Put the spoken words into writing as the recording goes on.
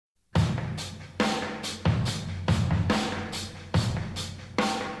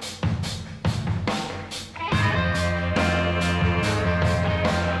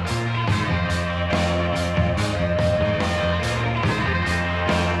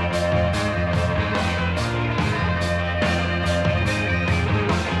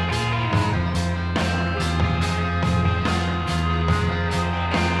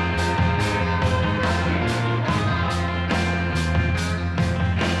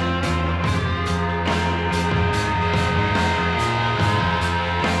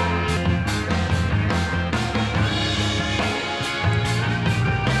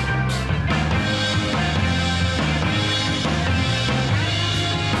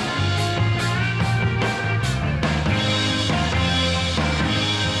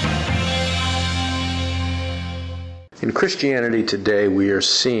In Christianity today, we are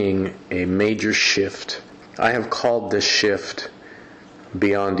seeing a major shift. I have called this shift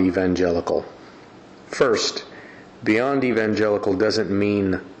beyond evangelical. First, beyond evangelical doesn't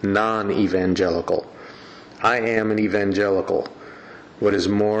mean non-evangelical. I am an evangelical. What is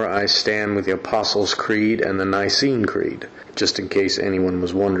more, I stand with the Apostles' Creed and the Nicene Creed, just in case anyone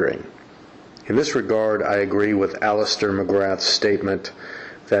was wondering. In this regard, I agree with Alistair McGrath's statement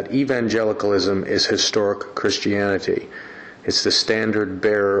that evangelicalism is historic Christianity. It's the standard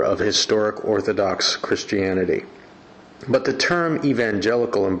bearer of historic Orthodox Christianity. But the term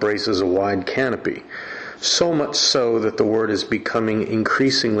evangelical embraces a wide canopy, so much so that the word is becoming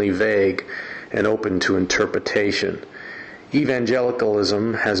increasingly vague and open to interpretation.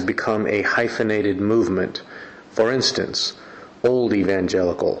 Evangelicalism has become a hyphenated movement. For instance, old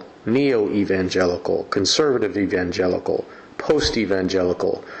evangelical, neo-evangelical, conservative evangelical,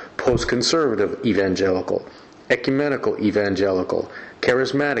 post-evangelical, post-conservative evangelical, ecumenical evangelical,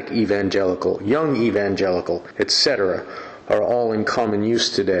 charismatic evangelical, young evangelical, etc. are all in common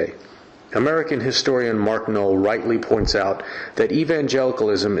use today. American historian Mark Noll rightly points out that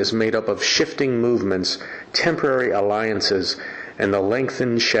evangelicalism is made up of shifting movements, temporary alliances, and the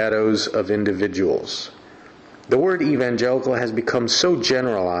lengthened shadows of individuals. The word evangelical has become so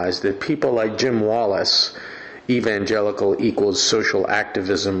generalized that people like Jim Wallace, evangelical equals social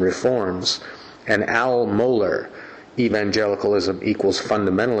activism reforms, and Al Mohler, evangelicalism equals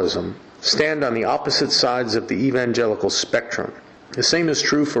fundamentalism, stand on the opposite sides of the evangelical spectrum. The same is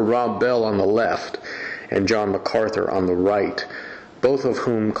true for Rob Bell on the left and John MacArthur on the right, both of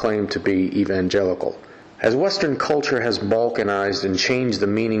whom claim to be evangelical. As Western culture has balkanized and changed the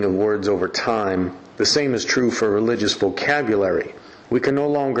meaning of words over time, the same is true for religious vocabulary. We can no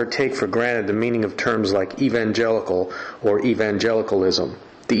longer take for granted the meaning of terms like evangelical or evangelicalism.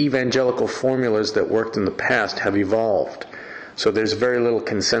 The evangelical formulas that worked in the past have evolved, so there's very little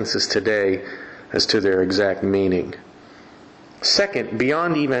consensus today as to their exact meaning. Second,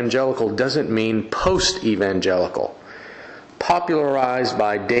 beyond evangelical doesn't mean post-evangelical. Popularized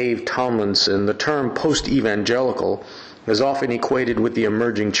by Dave Tomlinson, the term post-evangelical is often equated with the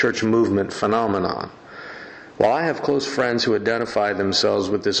emerging church movement phenomenon. While I have close friends who identify themselves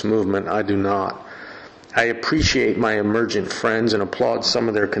with this movement, I do not. I appreciate my emergent friends and applaud some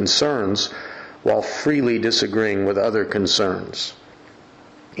of their concerns, while freely disagreeing with other concerns.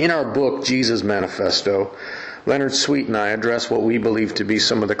 In our book, Jesus Manifesto, Leonard Sweet and I address what we believe to be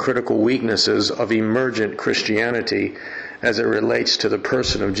some of the critical weaknesses of emergent Christianity as it relates to the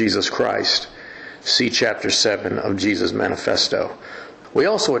person of Jesus Christ. See Chapter 7 of Jesus Manifesto. We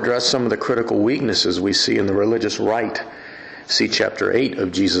also address some of the critical weaknesses we see in the religious right. See Chapter 8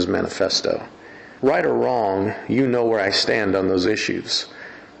 of Jesus Manifesto. Right or wrong, you know where I stand on those issues.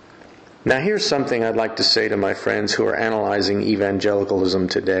 Now here's something I'd like to say to my friends who are analyzing evangelicalism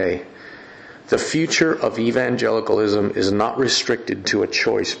today. The future of evangelicalism is not restricted to a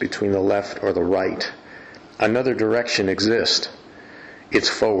choice between the left or the right. Another direction exists. It's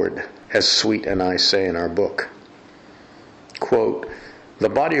forward, as Sweet and I say in our book. Quote, "The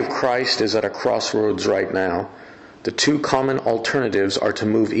body of Christ is at a crossroads right now. The two common alternatives are to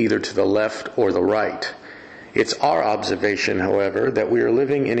move either to the left or the right. It's our observation, however, that we are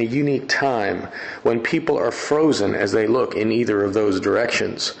living in a unique time when people are frozen as they look in either of those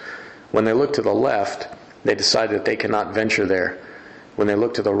directions. When they look to the left, they decide that they cannot venture there. When they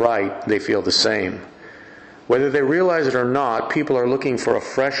look to the right, they feel the same. Whether they realize it or not, people are looking for a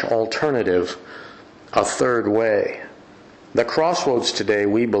fresh alternative, a third way. The crossroads today,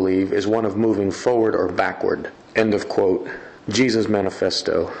 we believe, is one of moving forward or backward." End of quote. Jesus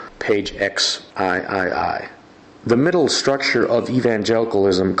Manifesto, page XIII. The middle structure of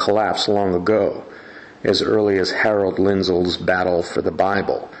evangelicalism collapsed long ago, as early as Harold Lindsell's Battle for the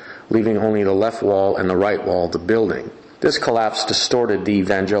Bible, leaving only the left wall and the right wall of the building. This collapse distorted the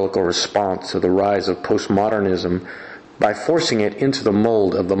evangelical response to the rise of postmodernism by forcing it into the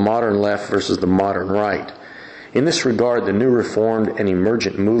mold of the modern left versus the modern right. In this regard, the new Reformed and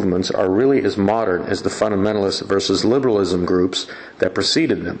emergent movements are really as modern as the fundamentalist versus liberalism groups that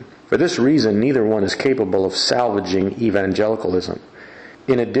preceded them. For this reason, neither one is capable of salvaging evangelicalism.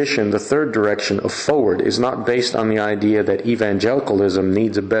 In addition, the third direction of forward is not based on the idea that evangelicalism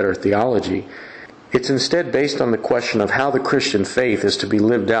needs a better theology. It's instead based on the question of how the Christian faith is to be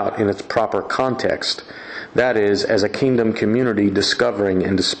lived out in its proper context, that is, as a kingdom community discovering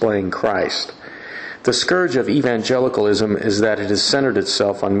and displaying Christ. The scourge of evangelicalism is that it has centered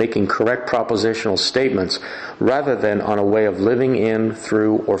itself on making correct propositional statements rather than on a way of living in,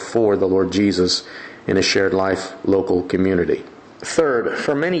 through, or for the Lord Jesus in a shared life local community. Third,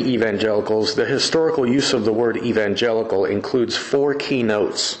 for many evangelicals, the historical use of the word evangelical includes 4 key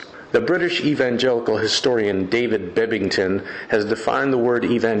notes. The British evangelical historian David Bebbington has defined the word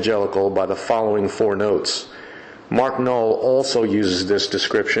evangelical by the following 4 notes. Mark Knoll also uses this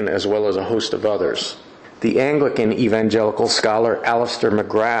description as well as a host of others. The Anglican evangelical scholar Alistair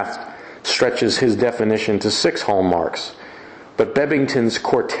McGrath stretches his definition to 6 hallmarks, but Bebbington's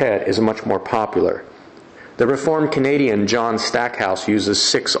quartet is much more popular. The Reformed Canadian John Stackhouse uses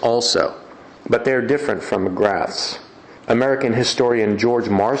 6 also, but they are different from McGrath's. American historian George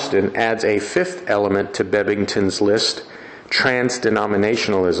Marston adds a 5th element to Bebbington's list,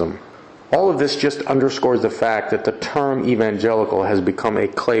 trans-denominationalism. All of this just underscores the fact that the term evangelical has become a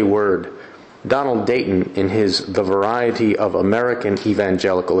clay word. Donald Dayton, in his The Variety of American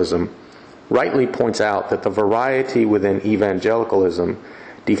Evangelicalism, rightly points out that the variety within evangelicalism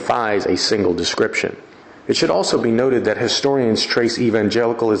defies a single description. It should also be noted that historians trace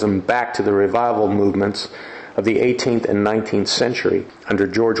evangelicalism back to the revival movements of the 18th and 19th century under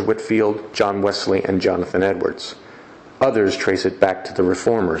George Whitefield, John Wesley, and Jonathan Edwards. Others trace it back to the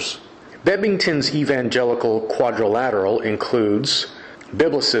Reformers. Bebbington's evangelical quadrilateral includes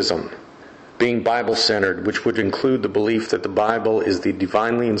Biblicism, being Bible-centered, which would include the belief that the Bible is the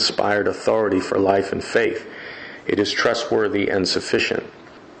divinely inspired authority for life and faith. It is trustworthy and sufficient.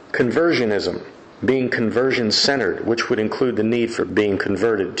 Conversionism, being conversion-centered, which would include the need for being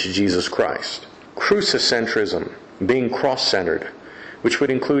converted to Jesus Christ. Crucicentrism, being cross-centered, which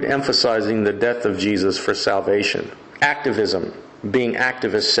would include emphasizing the death of Jesus for salvation. Activism, being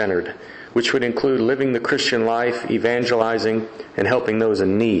activist-centered, which would include living the Christian life, evangelizing, and helping those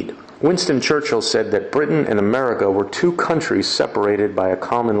in need. Winston Churchill said that Britain and America were 2 countries separated by a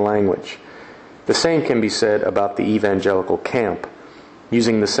common language. The same can be said about the evangelical camp.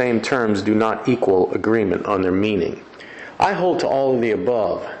 Using the same terms do not equal agreement on their meaning. I hold to all of the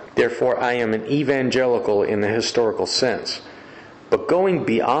above. Therefore, I am an evangelical in the historical sense. But going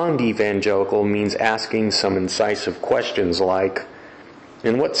beyond evangelical means asking some incisive questions like,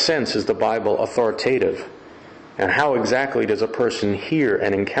 in what sense is the Bible authoritative? And how exactly does a person hear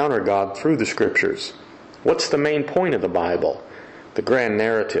and encounter God through the Scriptures? What's the main point of the Bible? The grand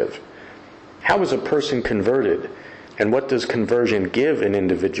narrative. How is a person converted? And what does conversion give an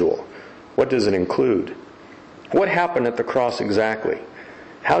individual? What does it include? What happened at the cross exactly?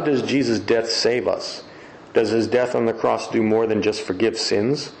 How does Jesus' death save us? Does his death on the cross do more than just forgive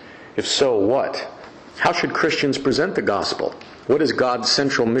sins? If so, what? How should Christians present the gospel? What is God's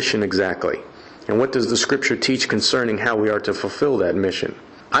central mission exactly? And what does the Scripture teach concerning how we are to fulfill that mission?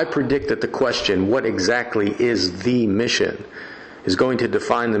 I predict that the question, what exactly is the mission, is going to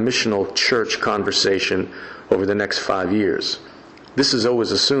define the missional church conversation over the next 5 years. This is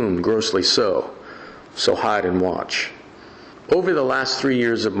always assumed, grossly so. So hide and watch. Over the last 3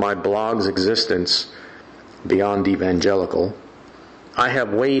 years of my blog's existence, Beyond Evangelical, I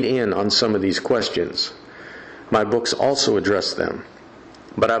have weighed in on some of these questions. My books also address them,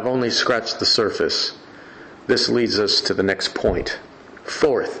 but I've only scratched the surface. This leads us to the next point.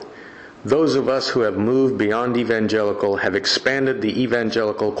 Fourth, those of us who have moved beyond evangelical have expanded the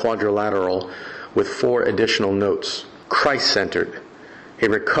evangelical quadrilateral with 4 additional notes. Christ-centered, a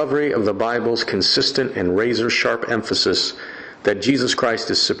recovery of the Bible's consistent and razor-sharp emphasis that Jesus Christ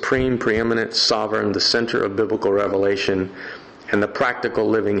is supreme, preeminent, sovereign, the center of biblical revelation, and the practical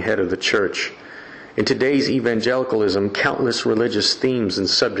living head of the church. In today's evangelicalism, countless religious themes and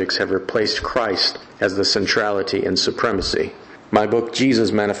subjects have replaced Christ as the centrality and supremacy. My book,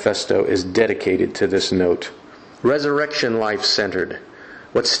 Jesus Manifesto, is dedicated to this note. Resurrection life-centered.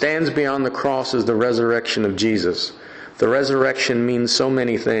 What stands beyond the cross is the resurrection of Jesus. The resurrection means so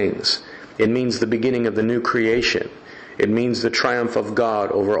many things. It means the beginning of the new creation. It means the triumph of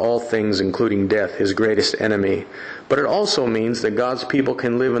God over all things, including death, his greatest enemy. But it also means that God's people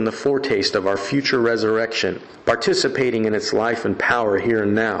can live in the foretaste of our future resurrection, participating in its life and power here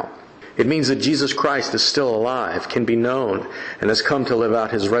and now. It means that Jesus Christ is still alive, can be known, and has come to live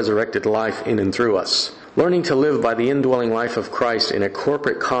out his resurrected life in and through us. Learning to live by the indwelling life of Christ in a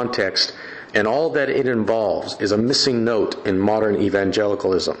corporate context and all that it involves is a missing note in modern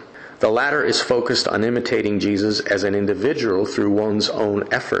evangelicalism. The latter is focused on imitating Jesus as an individual through one's own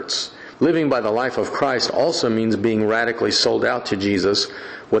efforts. Living by the life of Christ also means being radically sold out to Jesus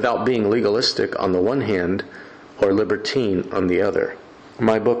without being legalistic on the one hand or libertine on the other.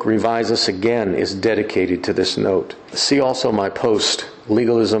 My book, Revise Us Again, is dedicated to this note. See also my post,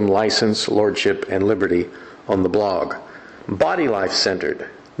 Legalism, License, Lordship, and Liberty, on the blog. Body life centered.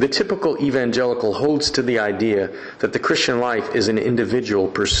 The typical evangelical holds to the idea that the Christian life is an individual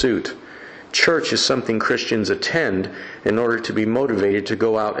pursuit. Church is something Christians attend in order to be motivated to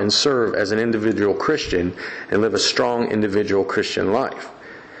go out and serve as an individual Christian and live a strong individual Christian life.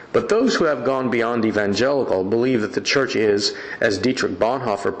 But those who have gone beyond evangelical believe that the church is, as Dietrich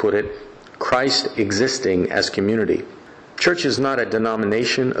Bonhoeffer put it, Christ existing as community. Church is not a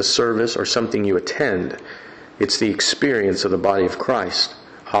denomination, a service, or something you attend. It's the experience of the body of Christ,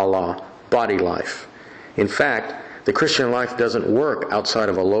 a la body life. In fact, the Christian life doesn't work outside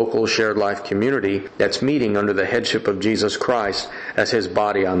of a local shared life community that's meeting under the headship of Jesus Christ as His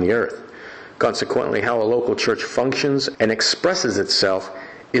body on the earth. Consequently, how a local church functions and expresses itself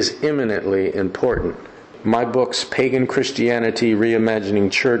is eminently important. My books, Pagan Christianity,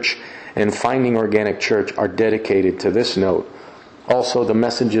 Reimagining Church, and Finding Organic Church, are dedicated to this note. Also, the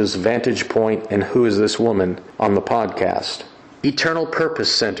messages Vantage Point and Who is This Woman on the podcast. Eternal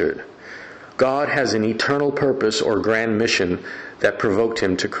purpose centered. God has an eternal purpose or grand mission that provoked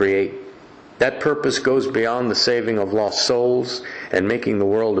Him to create. That purpose goes beyond the saving of lost souls and making the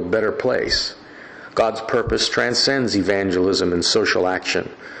world a better place. God's purpose transcends evangelism and social action,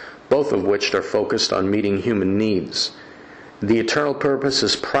 both of which are focused on meeting human needs. The eternal purpose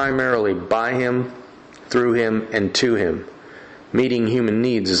is primarily by Him, through Him, and to Him. Meeting human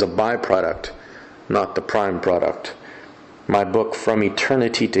needs is a byproduct, not the prime product. My book, From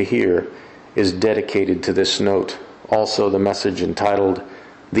Eternity to Here, is dedicated to this note. Also, the message entitled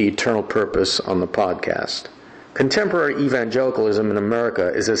The Eternal Purpose on the podcast. Contemporary evangelicalism in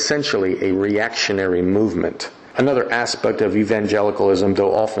America is essentially a reactionary movement. Another aspect of evangelicalism,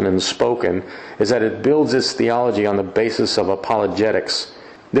 though often unspoken, is that it builds its theology on the basis of apologetics.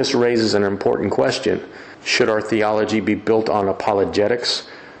 This raises an important question. Should our theology be built on apologetics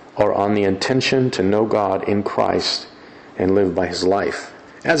or on the intention to know God in Christ and live by His life?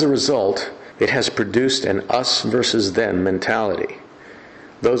 As a result, it has produced an us versus them mentality.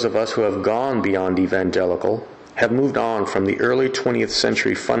 Those of us who have gone beyond evangelical have moved on from the early 20th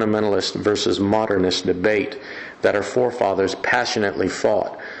century fundamentalist versus modernist debate that our forefathers passionately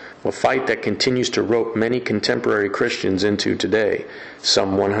fought, a fight that continues to rope many contemporary Christians into today,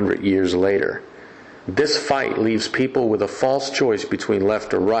 some 100 years later. This fight leaves people with a false choice between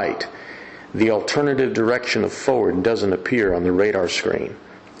left or right. The alternative direction of forward doesn't appear on the radar screen.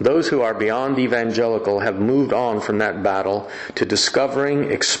 Those who are beyond evangelical have moved on from that battle to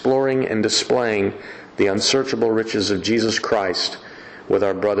discovering, exploring, and displaying the unsearchable riches of Jesus Christ with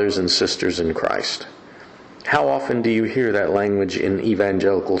our brothers and sisters in Christ. How often do you hear that language in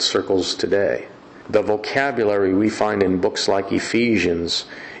evangelical circles today? The vocabulary we find in books like Ephesians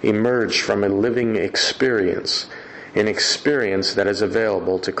emerged from a living experience, an experience that is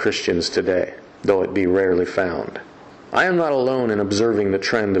available to Christians today, though it be rarely found. I am not alone in observing the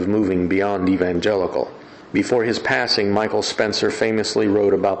trend of moving beyond evangelical. Before his passing, Michael Spencer famously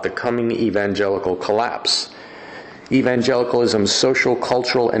wrote about the coming evangelical collapse. Evangelicalism's social,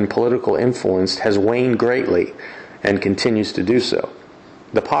 cultural, and political influence has waned greatly and continues to do so.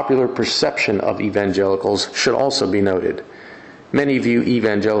 The popular perception of evangelicals should also be noted. Many view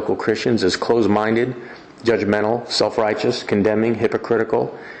evangelical Christians as closed-minded, judgmental, self-righteous, condemning,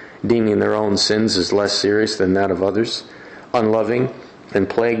 hypocritical, deeming their own sins as less serious than that of others, unloving, and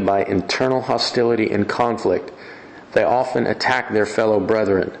plagued by internal hostility and conflict. They often attack their fellow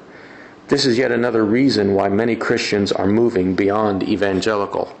brethren. This is yet another reason why many Christians are moving beyond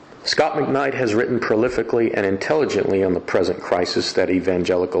evangelical. Scot McKnight has written prolifically and intelligently on the present crisis that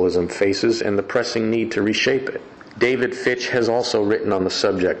evangelicalism faces and the pressing need to reshape it. David Fitch has also written on the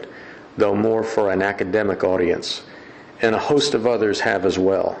subject, though more for an academic audience, and a host of others have as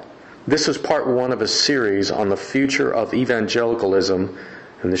well. This is part one of a series on the future of evangelicalism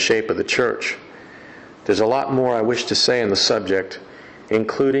and the shape of the church. There's a lot more I wish to say on the subject,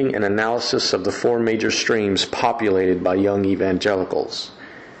 including an analysis of the four major streams populated by young evangelicals.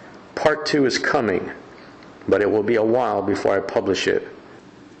 Part 2 is coming, but it will be a while before I publish it.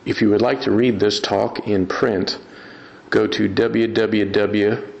 If you would like to read this talk in print, go to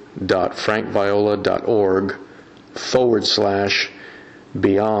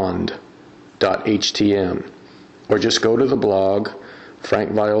www.frankviola.org/beyond.htm, or just go to the blog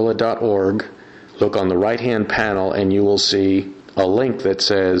frankviola.org, look on the right-hand panel, and you will see a link that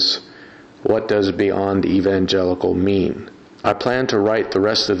says, "What does Beyond Evangelical mean?" I plan to write the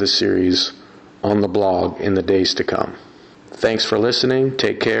rest of the series on the blog in the days to come. Thanks for listening.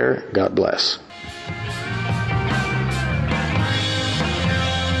 Take care. God bless.